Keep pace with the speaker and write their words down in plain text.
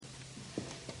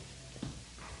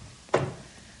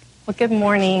Well, good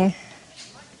morning.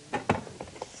 I'm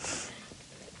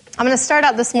going to start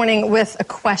out this morning with a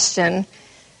question.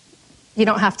 You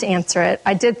don't have to answer it.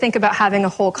 I did think about having a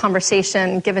whole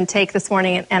conversation, give and take this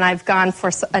morning, and I've gone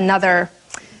for another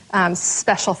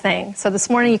special thing. So this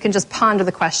morning you can just ponder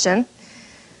the question.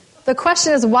 The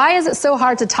question is, why is it so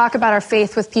hard to talk about our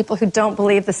faith with people who don't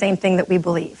believe the same thing that we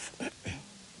believe?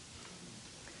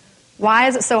 Why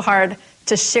is it so hard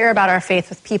to share about our faith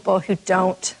with people who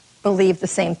don't believe the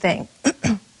same thing?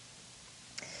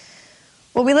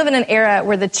 Well, we live in an era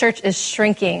where the church is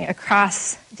shrinking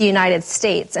across the United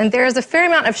States, and there is a fair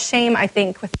amount of shame, I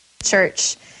think, with the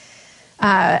church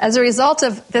as a result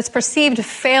of this perceived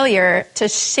failure to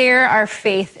share our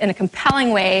faith in a compelling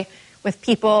way with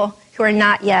people who are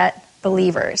not yet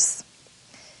believers.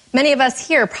 Many of us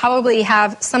here probably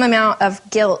have some amount of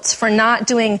guilt for not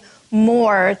doing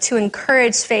more to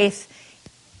encourage faith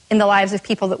in the lives of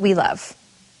people that we love.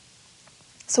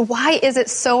 So why is it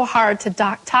so hard to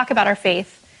talk about our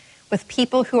faith with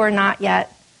people who are not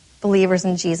yet believers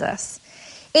in Jesus?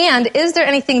 And is there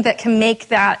anything that can make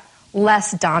that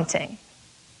less daunting?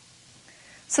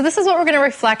 So this is what we're going to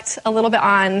reflect a little bit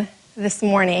on this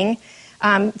morning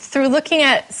through looking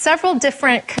at several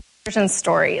different conversion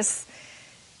stories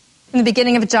in the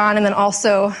beginning of John, and then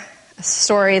also a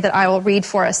story that I will read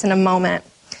for us in a moment.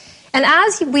 And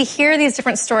as we hear these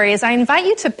different stories, I invite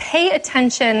you to pay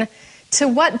attention to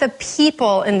what the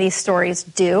people in these stories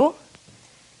do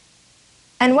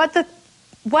and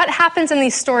what happens in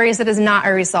these stories that is not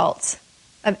a result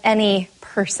of any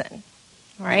person.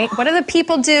 All right? What do the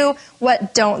people do?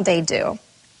 What don't they do?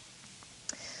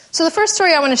 So the first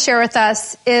story I want to share with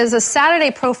us is a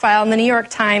Saturday profile in the New York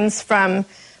Times from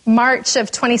March of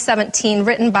 2017,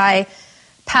 written by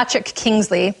Patrick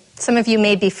Kingsley. Some of you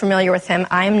may be familiar with him.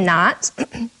 I am not.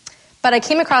 But I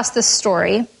came across this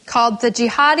story called The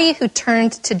Jihadi Who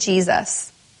Turned to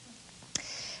Jesus.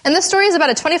 And this story is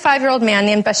about a 25-year-old man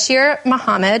named Bashir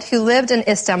Muhammad who lived in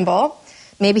Istanbul.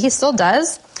 Maybe he still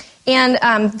does. And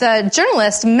the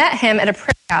journalist met him at a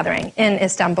prayer gathering in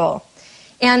Istanbul.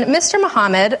 And Mr.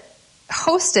 Muhammad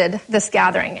hosted this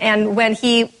gathering. And when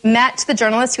he met the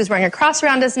journalist, he was wearing a cross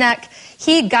around his neck.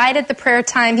 He guided the prayer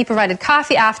time. He provided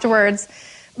coffee afterwards.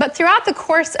 But throughout the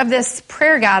course of this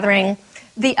prayer gathering,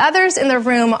 the others in the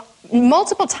room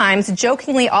multiple times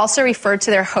jokingly also referred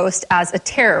to their host as a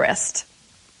terrorist.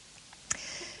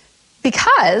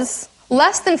 Because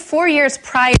less than 4 years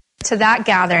prior to that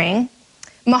gathering,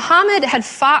 Muhammad had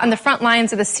fought on the front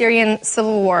lines of the Syrian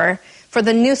civil war for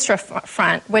the Nusra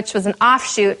Front, which was an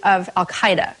offshoot of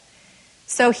Al-Qaeda.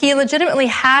 So he legitimately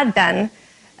had been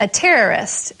a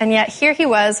terrorist, and yet here he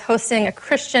was hosting a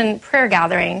Christian prayer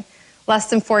gathering less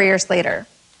than 4 years later.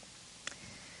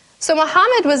 So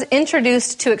Muhammad was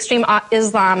introduced to extreme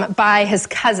Islam by his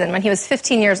cousin when he was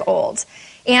 15 years old.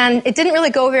 And it didn't really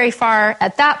go very far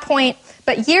at that point,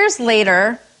 but years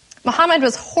later, Muhammad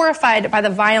was horrified by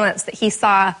the violence that he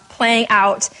saw playing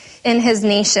out in his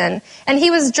nation. And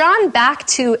he was drawn back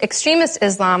to extremist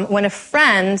Islam when a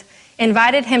friend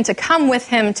invited him to come with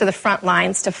him to the front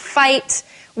lines to fight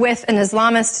with an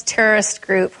Islamist terrorist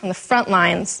group on the front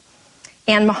lines.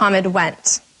 And Muhammad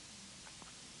went.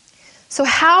 So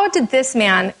how did this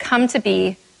man come to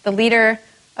be the leader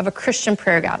of a Christian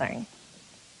prayer gathering?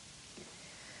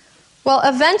 Well,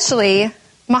 eventually,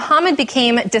 Muhammad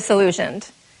became disillusioned.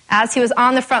 As he was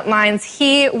on the front lines,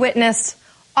 he witnessed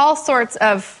all sorts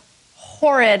of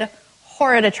horrid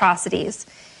atrocities.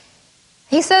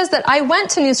 He says that I went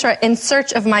to Nusra in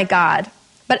search of my God,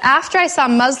 but after I saw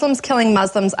Muslims killing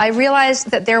Muslims, I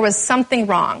realized that there was something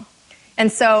wrong, and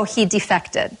so he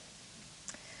defected.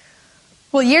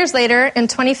 Well, years later, in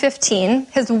 2015,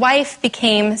 his wife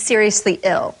became seriously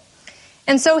ill.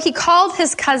 And so he called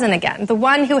his cousin again, the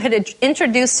one who had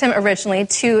introduced him originally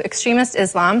to extremist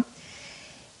Islam.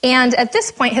 And at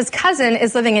this point, his cousin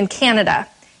is living in Canada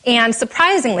and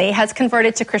surprisingly has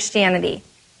converted to Christianity.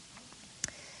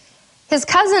 His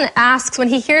cousin asks, when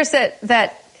he hears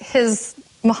that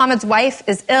Muhammad's wife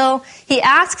is ill, he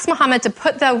asks Muhammad to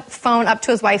put the phone up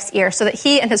to his wife's ear so that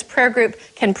he and his prayer group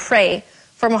can pray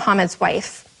for Muhammad's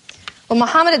wife. Well,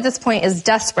 Muhammad at this point is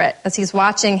desperate as he's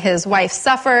watching his wife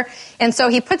suffer, and so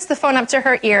he puts the phone up to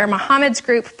her ear. Muhammad's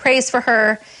group prays for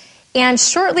her, and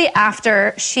shortly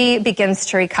after, she begins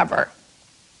to recover.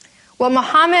 Well,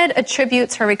 Muhammad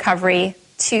attributes her recovery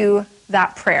to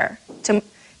that prayer, to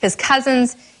his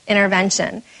cousin's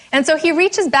intervention. And so he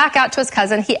reaches back out to his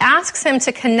cousin. He asks him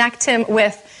to connect him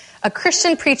with a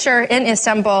Christian preacher in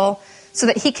Istanbul so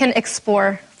that he can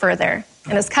explore further.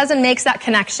 And his cousin makes that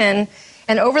connection,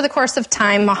 and over the course of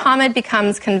time, Muhammad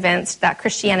becomes convinced that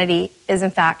Christianity is in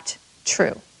fact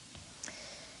true.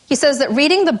 He says that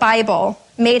reading the Bible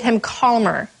made him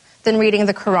calmer than reading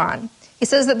the Quran. He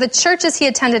says that the churches he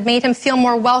attended made him feel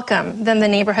more welcome than the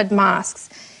neighborhood mosques.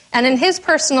 And in his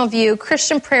personal view,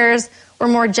 Christian prayers were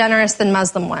more generous than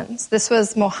Muslim ones. This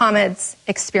was Muhammad's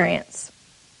experience.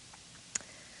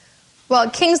 Well,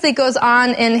 Kingsley goes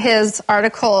on in his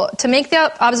article to make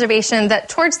the observation that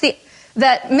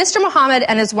that Mr. Muhammad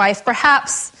and his wife,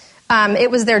 perhaps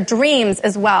it was their dreams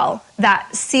as well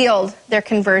that sealed their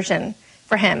conversion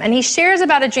for him. And he shares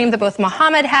about a dream that both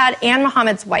Muhammad had and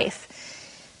Muhammad's wife.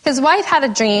 His wife had a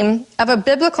dream of a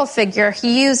biblical figure who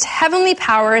used heavenly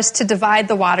powers to divide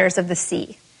the waters of the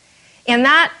sea. And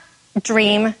that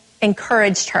dream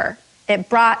encouraged her. It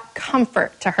brought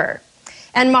comfort to her.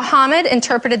 And Muhammad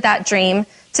interpreted that dream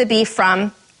to be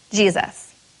from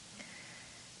Jesus.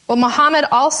 Well, Muhammad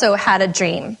also had a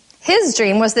dream. His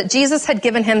dream was that Jesus had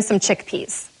given him some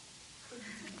chickpeas.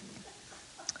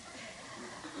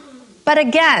 But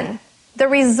again, the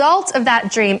result of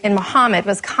that dream in Muhammad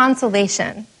was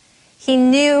consolation. He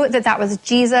knew that that was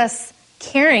Jesus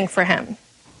caring for him.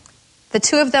 The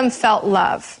two of them felt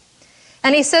love.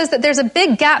 And he says that there's a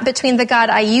big gap between the God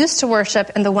I used to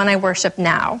worship and the one I worship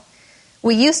now.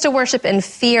 We used to worship in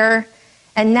fear,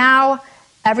 and now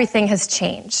everything has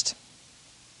changed.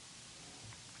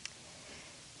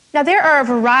 Now, there are a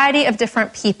variety of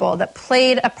different people that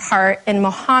played a part in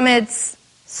Muhammad's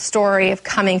story of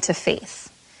coming to faith.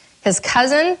 His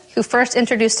cousin, who first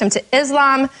introduced him to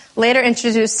Islam, later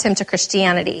introduced him to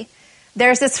Christianity.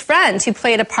 There's this friend who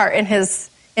played a part in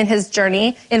his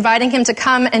journey, inviting him to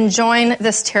come and join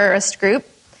this terrorist group.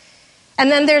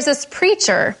 And then there's this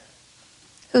preacher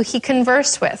who he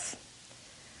conversed with.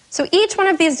 So each one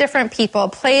of these different people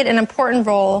played an important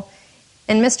role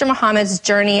in Mr. Muhammad's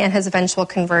journey and his eventual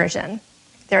conversion.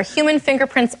 There are human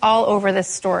fingerprints all over this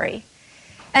story.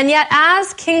 And yet,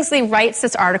 as Kingsley writes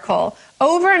this article,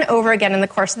 over and over again in the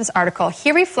course of this article,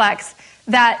 he reflects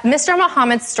that Mr.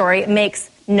 Muhammad's story makes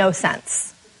no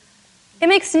sense. It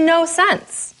makes no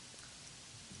sense.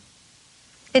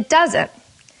 It doesn't.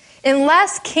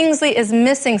 Unless Kingsley is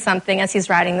missing something as he's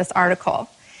writing this article.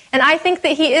 And I think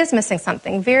that he is missing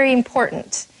something very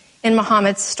important in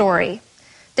Muhammad's story.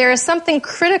 There is something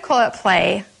critical at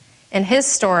play in his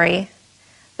story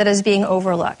that is being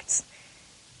overlooked.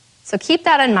 So keep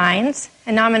that in mind.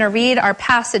 And now I'm going to read our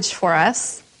passage for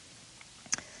us.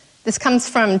 This comes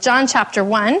from John chapter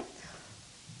 1.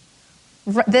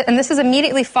 And this is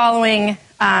immediately following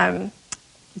John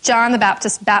the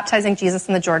Baptist baptizing Jesus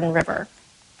in the Jordan River.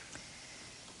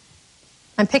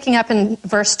 I'm picking up in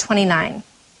verse 29.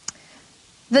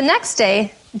 The next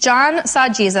day, John saw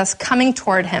Jesus coming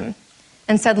toward him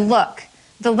and said, "Look,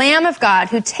 the Lamb of God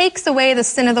who takes away the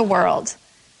sin of the world.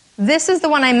 This is the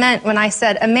one I meant when I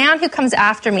said, a man who comes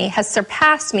after me has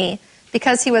surpassed me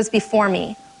because he was before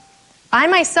me. I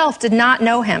myself did not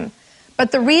know him,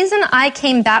 but the reason I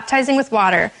came baptizing with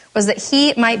water was that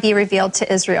he might be revealed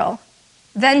to Israel."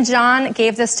 Then John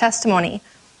gave this testimony.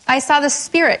 "I saw the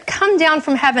Spirit come down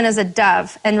from heaven as a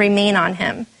dove and remain on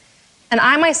him. And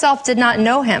I myself did not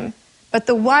know him, but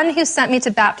the one who sent me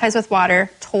to baptize with water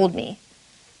told me,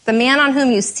 the man on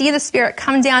whom you see the Spirit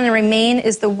come down and remain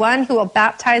is the one who will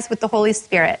baptize with the Holy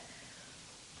Spirit.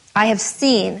 I have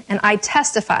seen and I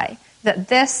testify that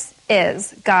this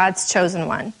is God's chosen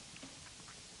one."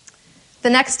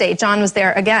 The next day, John was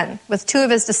there again with two of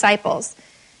his disciples.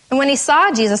 And when he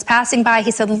saw Jesus passing by,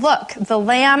 he said, "Look, the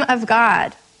Lamb of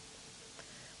God."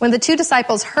 When the two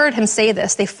disciples heard him say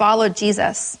this, they followed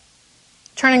Jesus.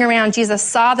 Turning around, Jesus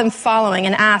saw them following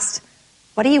and asked,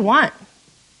 "What do you want?"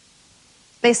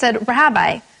 They said,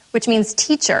 "Rabbi," which means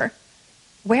teacher,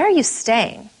 "where are you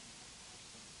staying?"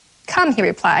 "Come," he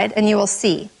replied, "and you will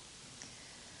see."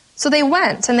 So they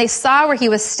went and they saw where he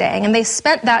was staying, and they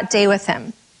spent that day with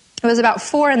him. It was about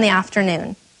 4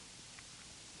 p.m.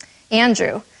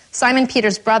 Andrew, Simon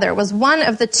Peter's brother, was one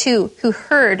of the two who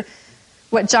heard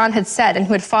what John had said and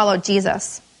who had followed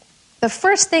Jesus. The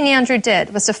first thing Andrew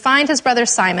did was to find his brother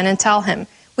Simon and tell him,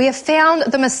 "We have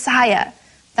found the Messiah,"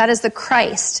 that is the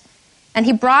Christ, and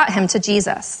he brought him to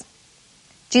Jesus.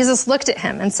 Jesus looked at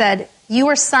him and said, "You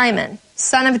are Simon,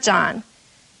 son of John.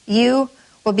 You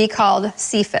will be called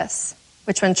Cephas,"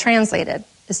 which when translated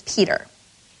is Peter.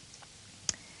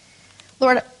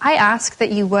 Lord, I ask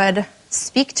that you would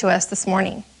speak to us this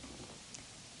morning.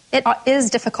 It is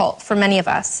difficult for many of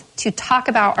us to talk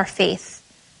about our faith,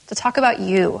 to talk about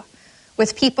you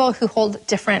with people who hold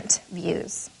different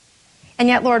views. And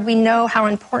yet, Lord, we know how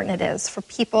important it is for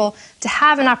people to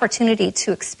have an opportunity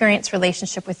to experience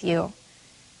relationship with you.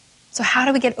 So how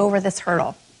do we get over this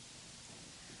hurdle?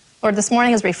 Lord, this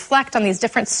morning as we reflect on these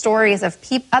different stories of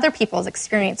other people's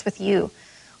experience with you,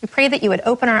 We pray that you would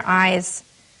open our eyes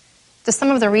to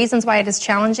some of the reasons why it is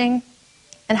challenging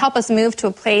and help us move to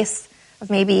a place of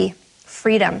maybe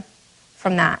freedom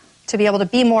from that, to be able to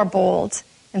be more bold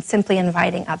in simply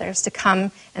inviting others to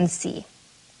come and see.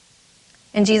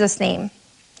 In Jesus' name,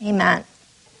 amen.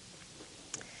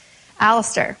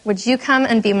 Alistair, would you come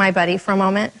and be my buddy for a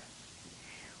moment?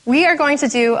 We are going to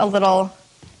do a little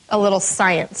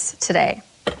science today.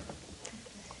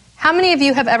 How many of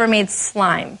you have ever made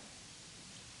slime?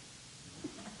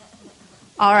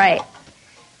 All right.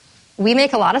 We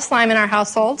make a lot of slime in our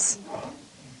households.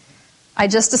 I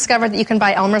just discovered that you can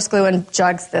buy Elmer's glue in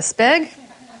jugs this big.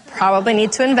 Probably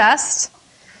need to invest.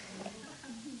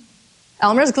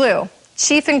 Elmer's glue,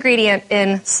 chief ingredient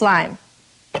in slime.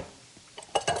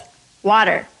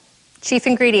 Water, chief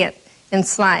ingredient in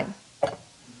slime.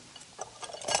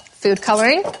 Food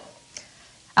coloring.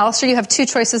 Alistair, you have two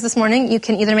choices this morning. You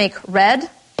can either make red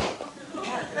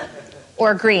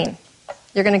or green.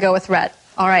 You're going to go with red.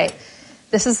 All right.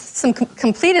 This is some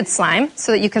completed slime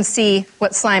so that you can see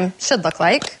what slime should look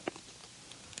like.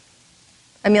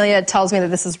 Amelia tells me that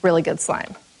this is really good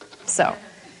slime. So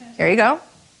here you go.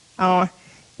 Oh,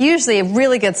 usually a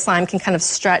really good slime can kind of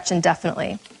stretch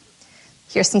indefinitely.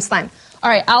 Here's some slime. All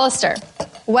right, Alistair,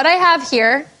 what I have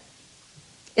here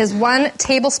is 1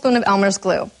 tablespoon of Elmer's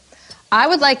glue. I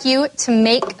would like you to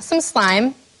make some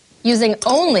slime using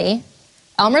only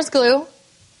Elmer's glue,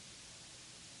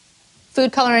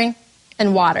 food coloring,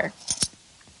 and water.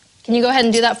 Can you go ahead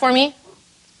and do that for me?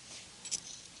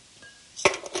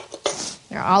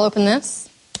 Here, I'll open this.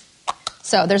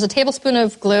 So there's a tablespoon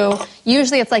of glue.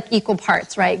 Usually it's like equal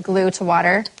parts, right? Glue to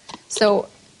water. So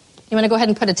you want to go ahead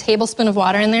and put a tablespoon of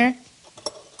water in there?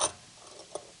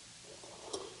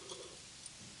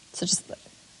 So just,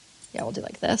 yeah, we'll do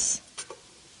like this.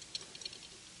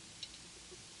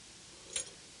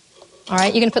 All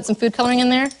right, you can put some food coloring in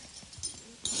there.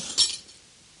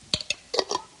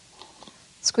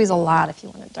 Squeeze a lot if you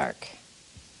want it dark.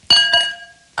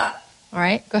 All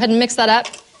right, go ahead and mix that up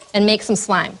and make some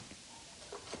slime.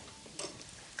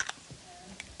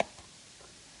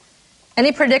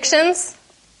 Any predictions?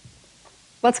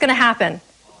 What's going to happen?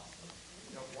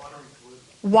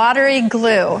 Watery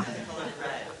glue.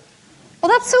 Well,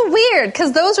 that's so weird,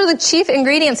 because those are the chief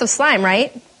ingredients of slime,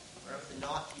 right?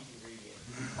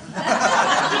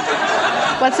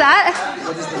 What's that?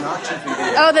 What is the not chief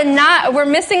ingredient? Oh, the not. We're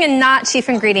missing a not chief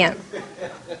ingredient.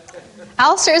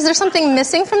 Alistair, is there something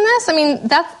missing from this? I mean,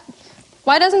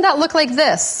 why doesn't that look like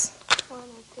this? Slime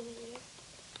activator.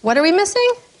 What are we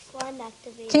missing? Slime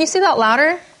activator. Can you say that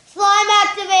louder? Slime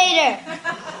activator.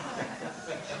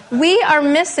 We are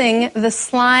missing the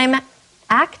slime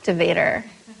activator.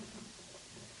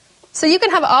 So you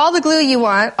can have all the glue you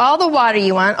want, all the water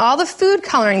you want, all the food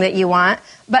coloring that you want,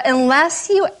 but unless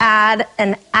you add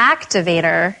an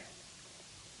activator,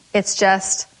 it's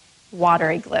just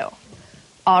watery glue.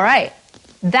 All right.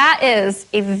 That is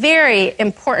a very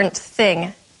important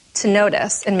thing to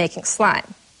notice in making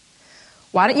slime.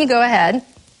 Why don't you go ahead?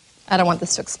 I don't want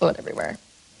this to explode everywhere.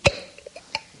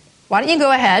 Why don't you go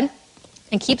ahead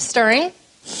and keep stirring?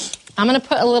 I'm going to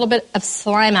put a little bit of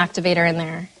slime activator in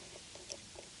there.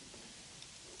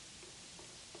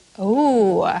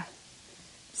 Oh,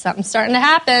 something's starting to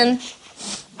happen.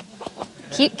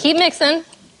 Keep mixing.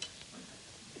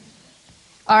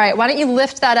 All right, why don't you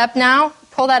lift that up now?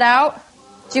 Pull that out.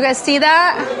 Do you guys see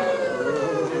that?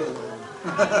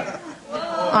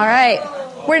 All right.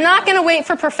 We're not going to wait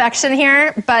for perfection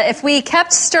here, but if we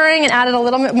kept stirring and added a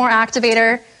little bit more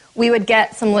activator, we would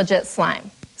get some legit slime.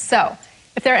 So,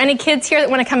 if there are any kids here that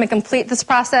want to come and complete this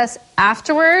process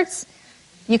afterwards,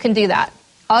 you can do that.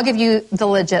 I'll give you the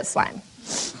legit slime.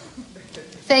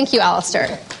 Thank you,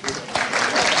 Alistair.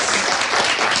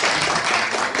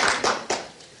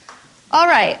 All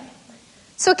right.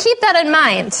 So keep that in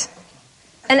mind.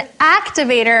 An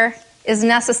activator is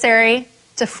necessary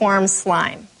to form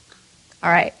slime.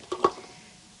 All right.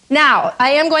 Now,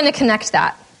 I am going to connect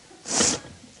that.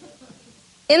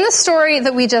 In the story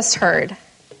that we just heard,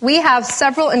 we have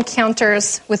several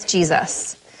encounters with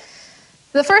Jesus.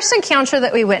 The first encounter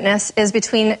that we witness is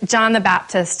between John the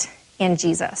Baptist and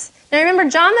Jesus. Now remember,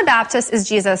 John the Baptist is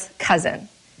Jesus' cousin.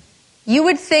 You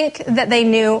would think that they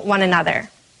knew one another.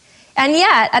 And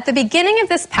yet, at the beginning of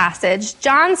this passage,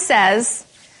 John says,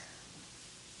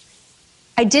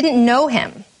 I didn't know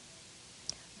him,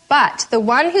 but the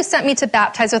one who sent me to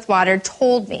baptize with water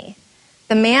told me,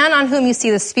 the man on whom you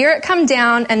see the Spirit come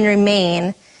down and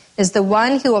remain is the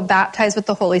one who will baptize with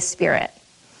the Holy Spirit.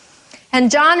 And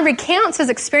John recounts his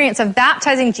experience of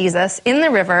baptizing Jesus in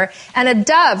the river and a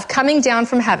dove coming down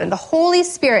from heaven. The Holy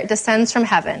Spirit descends from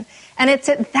heaven. And it's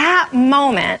at that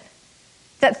moment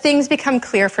that things become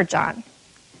clear for John.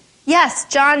 Yes,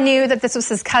 John knew that this was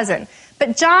his cousin,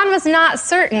 but John was not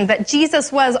certain that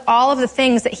Jesus was all of the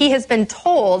things that he has been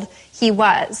told he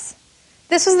was.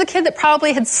 This was the kid that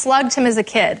probably had slugged him as a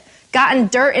kid, gotten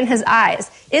dirt in his eyes.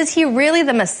 Is he really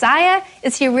the Messiah?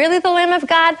 Is he really the Lamb of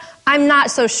God? I'm not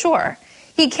so sure.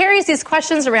 He carries these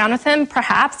questions around with him,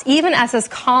 perhaps even as his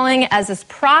calling as his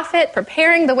prophet,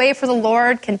 preparing the way for the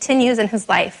Lord, continues in his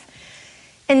life.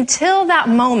 Until that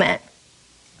moment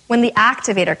when the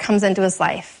activator comes into his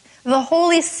life. The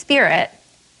Holy Spirit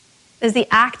is the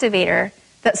activator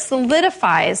that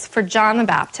solidifies for John the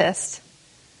Baptist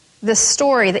the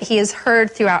story that he has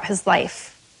heard throughout his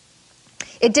life.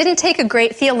 It didn't take a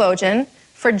great theologian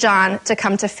for John to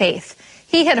come to faith.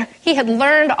 He had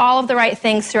learned all of the right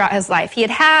things throughout his life. He had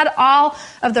had all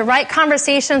of the right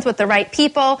conversations with the right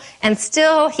people, and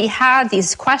still he had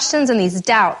these questions and these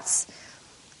doubts.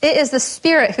 It is the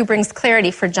Spirit who brings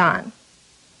clarity for John,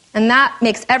 and that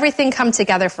makes everything come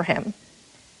together for him.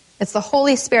 It's the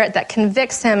Holy Spirit that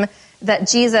convicts him that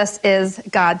Jesus is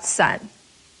God's Son.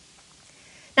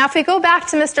 Now, if we go back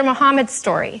to Mr. Muhammad's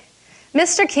story,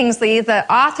 Mr. Kingsley,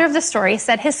 the author of the story,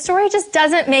 said his story just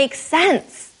doesn't make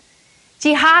sense.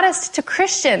 Jihadist to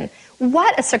Christian.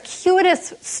 What a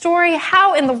circuitous story.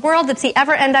 How in the world did he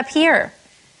ever end up here?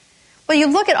 Well, you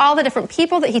look at all the different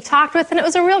people that he talked with, and it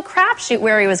was a real crapshoot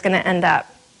where he was going to end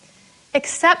up.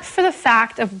 Except for the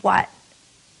fact of what?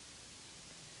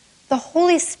 The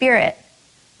Holy Spirit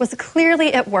was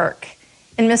clearly at work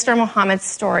in Mr. Muhammad's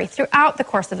story throughout the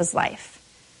course of his life.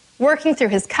 Working through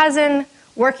his cousin,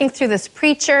 working through this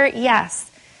preacher,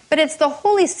 yes. But it's the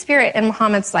Holy Spirit in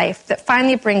Muhammad's life that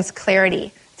finally brings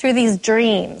clarity through these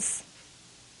dreams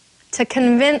to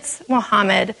convince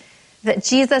Muhammad that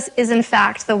Jesus is in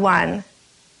fact the one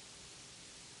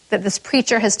that this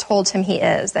preacher has told him he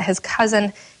is, that his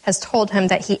cousin has told him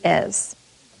that he is.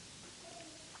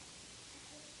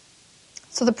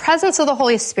 So the presence of the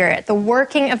Holy Spirit, the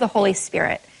working of the Holy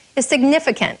Spirit, is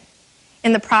significant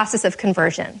in the process of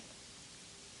conversion.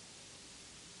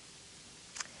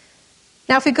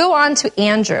 Now, if we go on to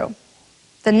Andrew,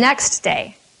 the next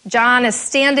day, John is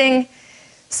standing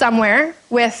somewhere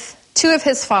with two of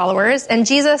his followers, and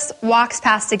Jesus walks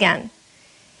past again.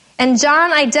 And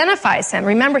John identifies him.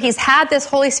 Remember, he's had this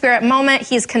Holy Spirit moment.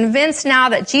 He's convinced now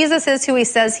that Jesus is who he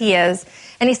says he is.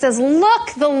 And he says,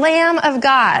 "Look, the Lamb of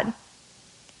God."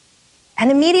 And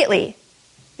immediately,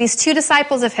 these two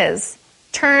disciples of his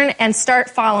turn and start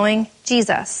following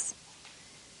Jesus.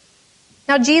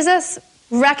 Now, Jesus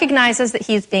recognizes that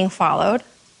he's being followed.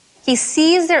 He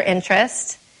sees their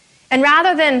interest. And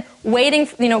rather than waiting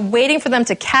for them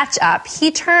to catch up,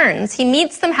 he turns, he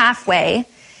meets them halfway,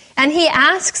 and he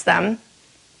asks them,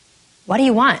 "What do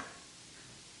you want?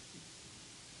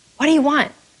 What do you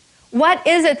want? What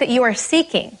is it that you are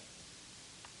seeking?"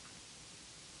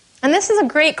 And this is a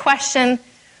great question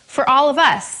for all of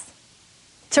us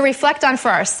to reflect on for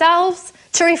ourselves,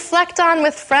 to reflect on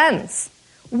with friends.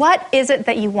 What is it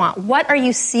that you want? What are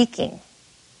you seeking?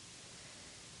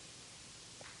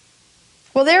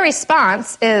 Well, their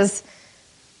response is,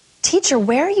 "Teacher,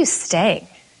 where are you staying?"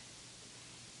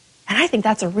 And I think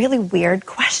that's a really weird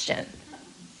question.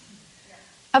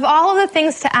 Of all of the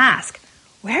things to ask,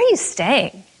 where are you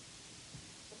staying?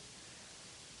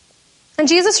 And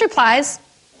Jesus replies,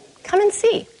 "Come and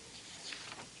see."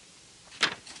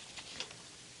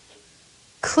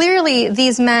 Clearly,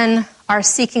 these men are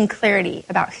seeking clarity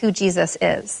about who Jesus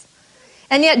is.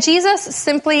 And yet Jesus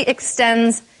simply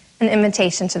extends an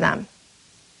invitation to them.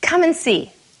 Come and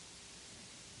see.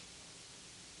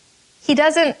 He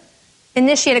doesn't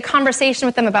initiate a conversation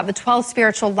with them about the 12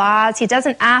 spiritual laws. He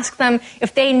doesn't ask them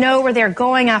if they know where they're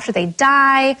going after they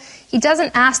die. He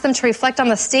doesn't ask them to reflect on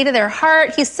the state of their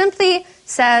heart. He simply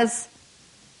says,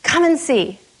 "Come and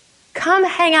see. Come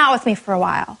hang out with me for a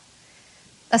while."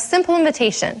 A simple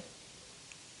invitation.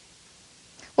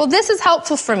 Well, this is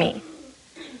helpful for me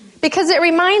because it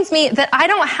reminds me that I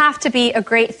don't have to be a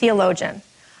great theologian.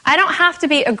 I don't have to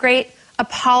be a great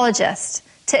apologist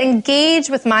to engage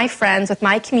with my friends, with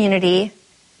my community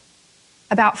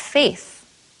about faith.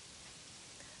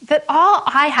 That all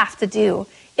I have to do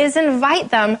is invite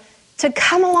them to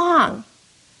come along.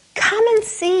 Come and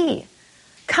see.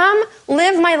 Come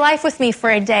live my life with me for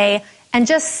a day and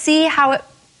just see how it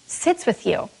sits with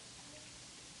you.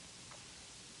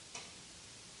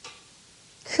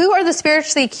 Who are the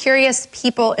spiritually curious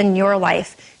people in your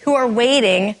life who are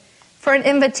waiting for an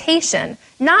invitation,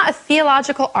 not a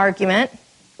theological argument,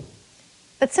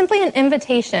 but simply an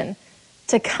invitation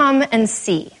to come and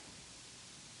see.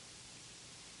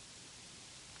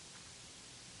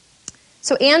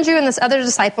 So Andrew and this other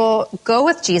disciple go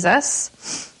with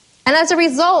Jesus, and as a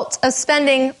result of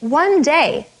spending one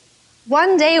day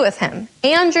with him,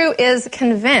 Andrew is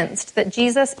convinced that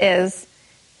Jesus is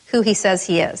who he says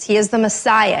he is. He is the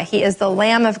Messiah. He is the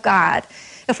Lamb of God.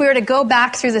 If we were to go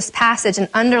back through this passage and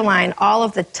underline all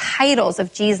of the titles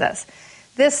of Jesus,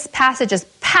 this passage is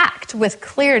packed with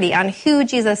clarity on who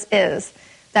Jesus is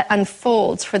that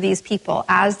unfolds for these people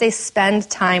as they spend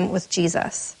time with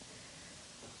Jesus.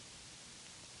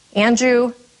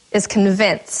 Andrew is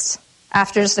convinced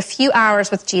after just a few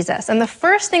hours with Jesus. And the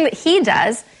first thing that he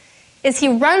does is he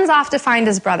runs off to find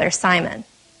his brother, Simon.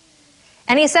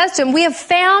 And he says to him, "We have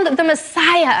found the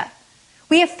Messiah.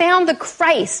 We have found the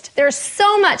Christ." There's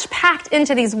so much packed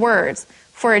into these words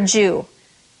for a Jew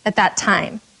at that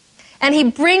time. And he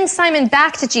brings Simon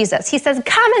back to Jesus. He says,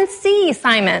 "Come and see,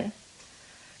 Simon.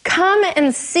 Come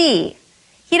and see."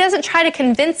 He doesn't try to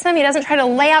convince him. He doesn't try to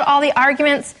lay out all the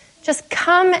arguments. Just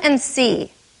come and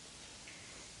see.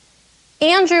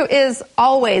 Andrew is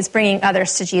always bringing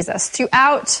others to Jesus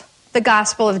throughout the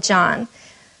Gospel of John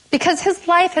because his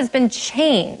life has been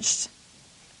changed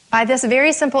by this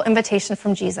very simple invitation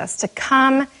from Jesus to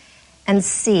come and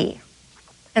see.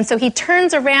 And so he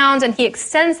turns around and he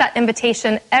extends that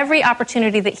invitation every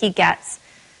opportunity that he gets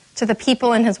to the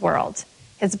people in his world,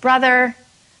 his brother,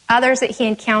 others that he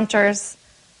encounters.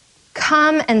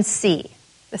 Come and see.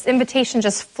 This invitation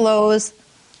just flows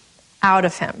out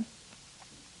of him.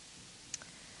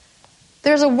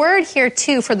 There's a word here,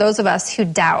 too, for those of us who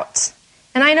doubt.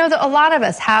 And I know that a lot of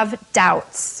us have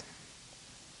doubts.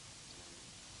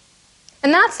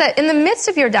 And that's that in the midst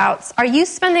of your doubts, are you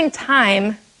spending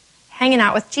time hanging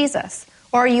out with Jesus?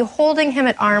 Or are you holding him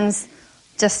at arm's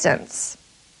distance?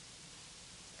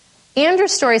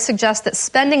 Andrew's story suggests that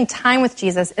spending time with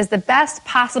Jesus is the best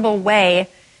possible way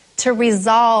to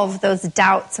resolve those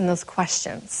doubts and those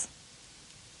questions.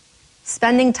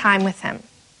 Spending time with him.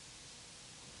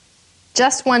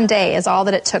 Just one day is all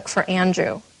that it took for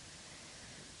Andrew.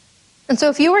 And so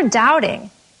if you were doubting,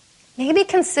 maybe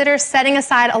consider setting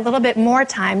aside a little bit more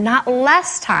time, not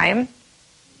less time,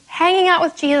 hanging out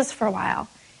with Jesus for a while,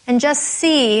 and just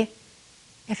see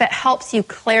if it helps you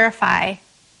clarify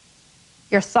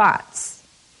your thoughts.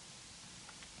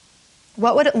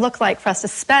 What would it look like for us to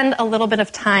spend a little bit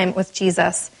of time with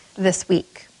Jesus this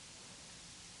week?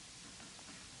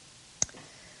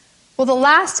 Well, the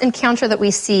last encounter that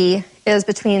we see is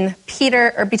between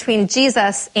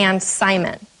Jesus and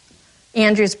Simon,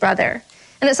 Andrew's brother.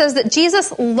 And it says that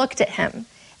Jesus looked at him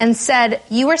and said,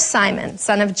 "You are Simon,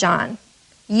 son of John.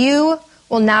 You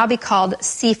will now be called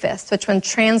Cephas," which when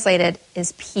translated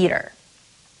is Peter.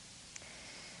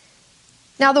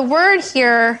 Now the word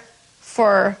here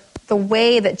for the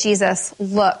way that Jesus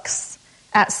looks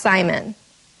at Simon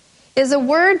is a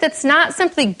word that's not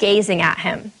simply gazing at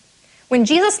him. When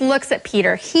Jesus looks at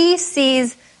Peter, he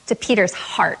sees to Peter's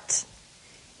heart.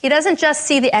 He doesn't just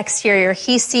see the exterior,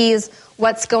 he sees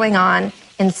what's going on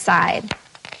inside.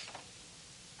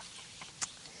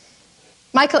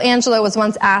 Michelangelo was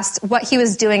once asked what he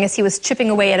was doing as he was chipping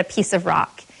away at a piece of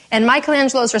rock. And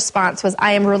Michelangelo's response was,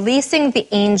 "I am releasing the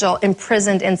angel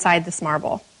imprisoned inside this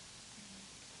marble."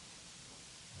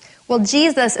 Well,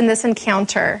 Jesus in this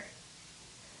encounter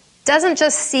doesn't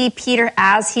just see Peter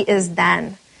as he is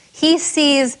then. He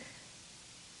sees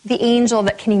the angel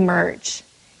that can emerge.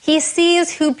 He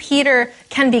sees who Peter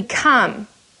can become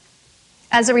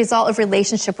as a result of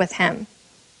relationship with him.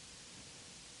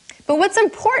 But what's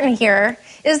important here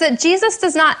is that Jesus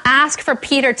does not ask for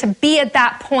Peter to be at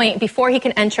that point before he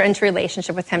can enter into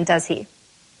relationship with him, does he?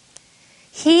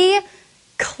 He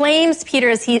claims Peter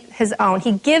as his own.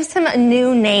 He gives him a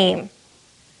new name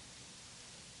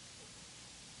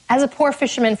as a poor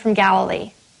fisherman from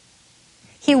Galilee.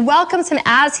 He welcomes him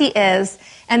as he is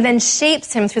and then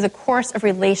shapes him through the course of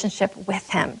relationship with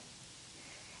him.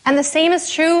 And the same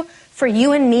is true for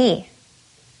you and me.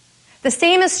 The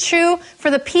same is true for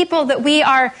the people that we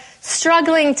are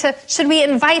struggling to, should we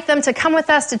invite them to come with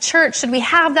us to church? Should we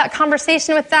have that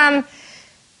conversation with them?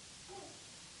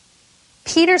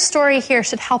 Peter's story here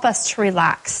should help us to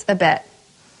relax a bit.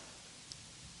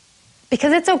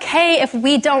 Because it's okay if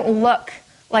we don't look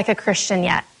like a Christian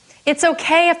yet. It's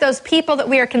okay if those people that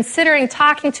we are considering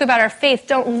talking to about our faith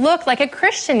don't look like a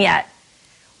Christian yet.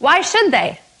 Why should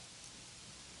they?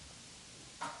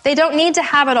 They don't need to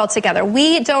have it all together.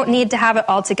 We don't need to have it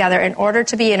all together in order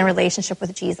to be in a relationship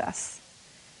with Jesus.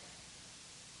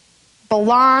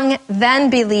 Belong,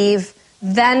 then believe,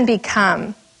 then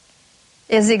become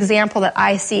is the example that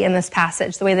I see in this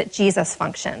passage, the way that Jesus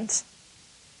functioned.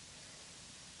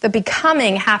 The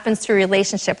becoming happens through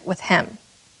relationship with him.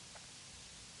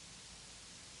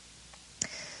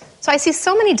 So I see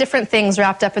so many different things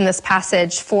wrapped up in this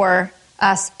passage for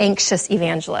us anxious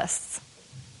evangelists.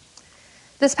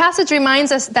 This passage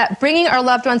reminds us that bringing our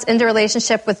loved ones into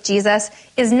relationship with Jesus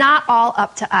is not all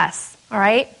up to us, all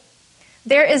right?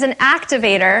 There is an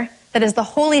activator that is the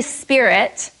Holy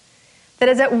Spirit that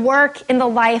is at work in the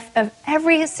life of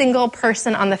every single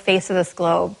person on the face of this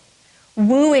globe,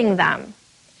 wooing them.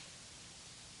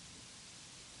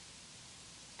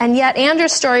 And yet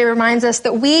Andrew's story reminds us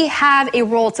that we have a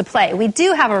role to play. We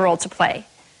do have a role to play.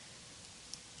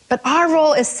 But our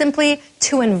role is simply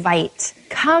to invite.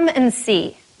 Come and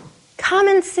see. Come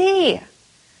and see.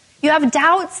 You have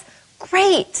doubts?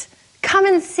 Great. Come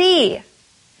and see.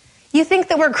 You think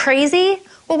that we're crazy?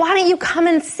 Well, why don't you come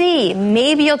and see?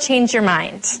 Maybe you'll change your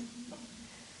mind.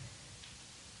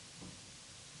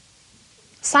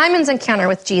 Simon's encounter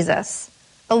with Jesus,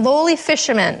 the lowly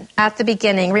fisherman at the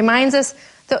beginning, reminds us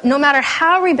that no matter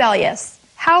how rebellious,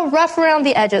 how rough around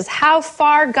the edges, how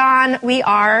far gone we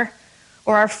are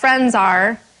or our friends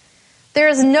are, there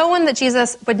is no one that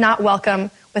Jesus would not welcome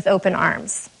with open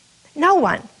arms. No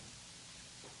one.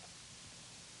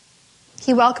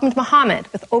 He welcomed Muhammad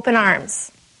with open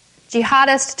arms,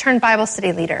 jihadist turned Bible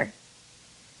study leader.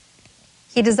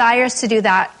 He desires to do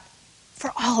that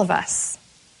for all of us.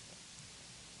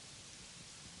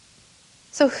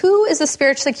 So who is the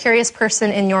spiritually curious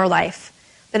person in your life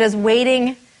that is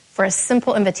waiting for a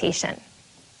simple invitation?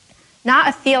 Not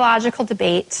a theological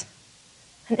debate,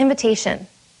 an invitation.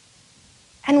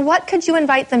 And what could you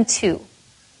invite them to?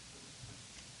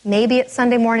 Maybe it's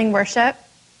Sunday morning worship.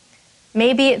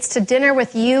 Maybe it's to dinner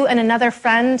with you and another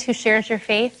friend who shares your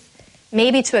faith.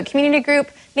 Maybe to a community group.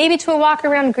 Maybe to a walk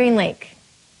around Green Lake.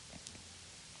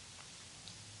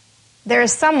 There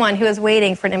is someone who is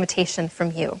waiting for an invitation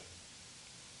from you.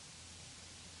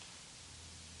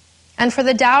 And for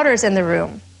the doubters in the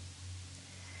room,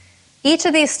 each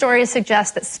of these stories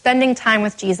suggests that spending time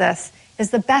with Jesus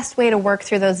is the best way to work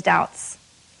through those doubts.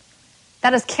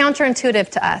 That is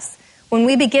counterintuitive to us. When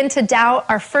we begin to doubt,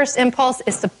 our first impulse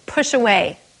is to push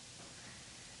away.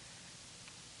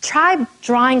 Try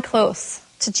drawing close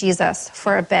to Jesus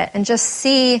for a bit and just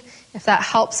see if that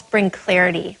helps bring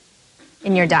clarity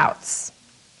in your doubts.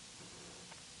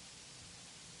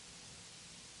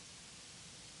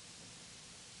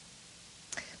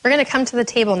 We're going to come to the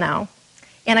table now.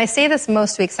 And I say this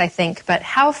most weeks, I think, but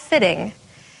how fitting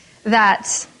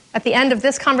that at the end of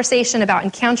this conversation about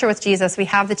encounter with Jesus, we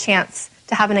have the chance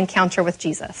to have an encounter with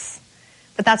Jesus.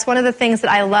 But that's one of the things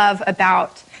that I love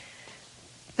about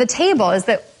the table is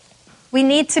that we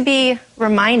need to be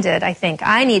reminded, I think.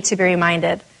 I need to be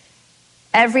reminded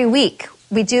every week.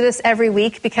 We do this every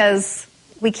week because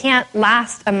we can't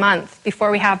last a month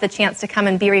before we have the chance to come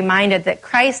and be reminded that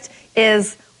Christ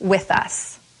is with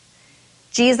us.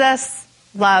 Jesus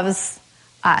loves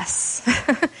us.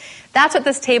 That's what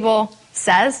this table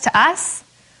says to us.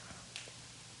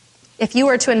 If you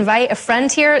were to invite a friend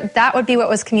here, that would be what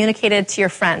was communicated to your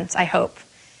friends, I hope,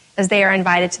 as they are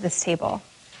invited to this table.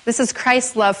 This is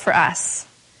Christ's love for us,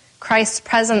 Christ's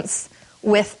presence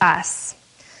with us.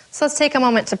 So let's take a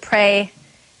moment to pray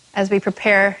as we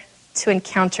prepare to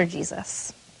encounter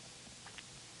Jesus.